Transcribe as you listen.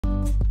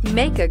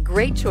Make a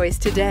great choice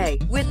today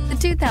with the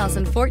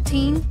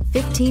 2014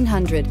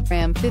 1500.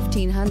 Ram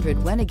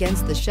 1500 went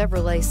against the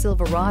Chevrolet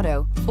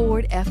Silverado,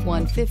 Ford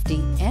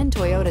F-150, and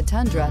Toyota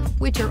Tundra,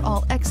 which are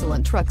all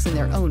excellent trucks in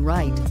their own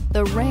right.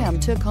 The Ram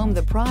took home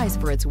the prize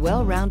for its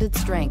well-rounded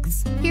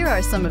strengths. Here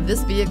are some of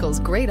this vehicle's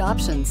great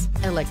options: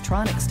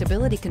 electronic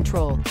stability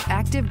control,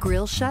 active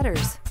grille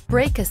shutters,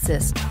 brake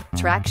assist,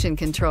 traction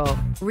control,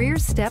 rear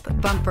step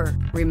bumper,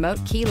 remote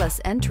keyless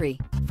entry,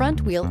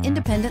 front wheel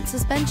independent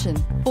suspension,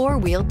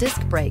 four-wheel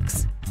disc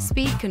brakes,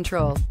 speed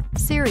control,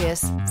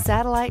 Sirius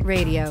satellite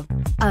radio.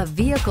 A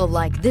vehicle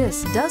like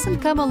this doesn't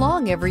come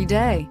along every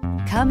day.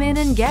 Come in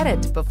and get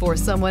it before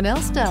someone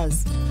else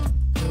does.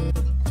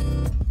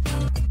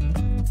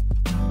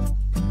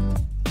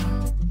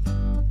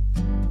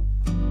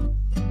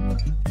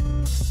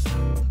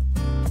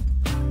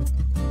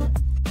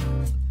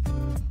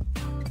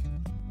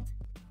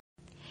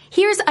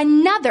 Here's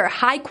another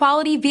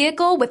high-quality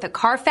vehicle with a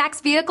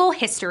Carfax Vehicle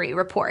History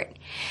Report.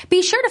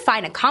 Be sure to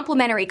find a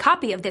complimentary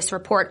copy of this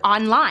report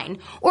online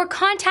or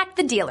contact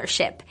the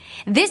dealership.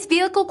 This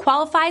vehicle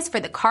qualifies for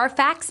the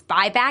Carfax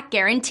Buyback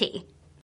Guarantee.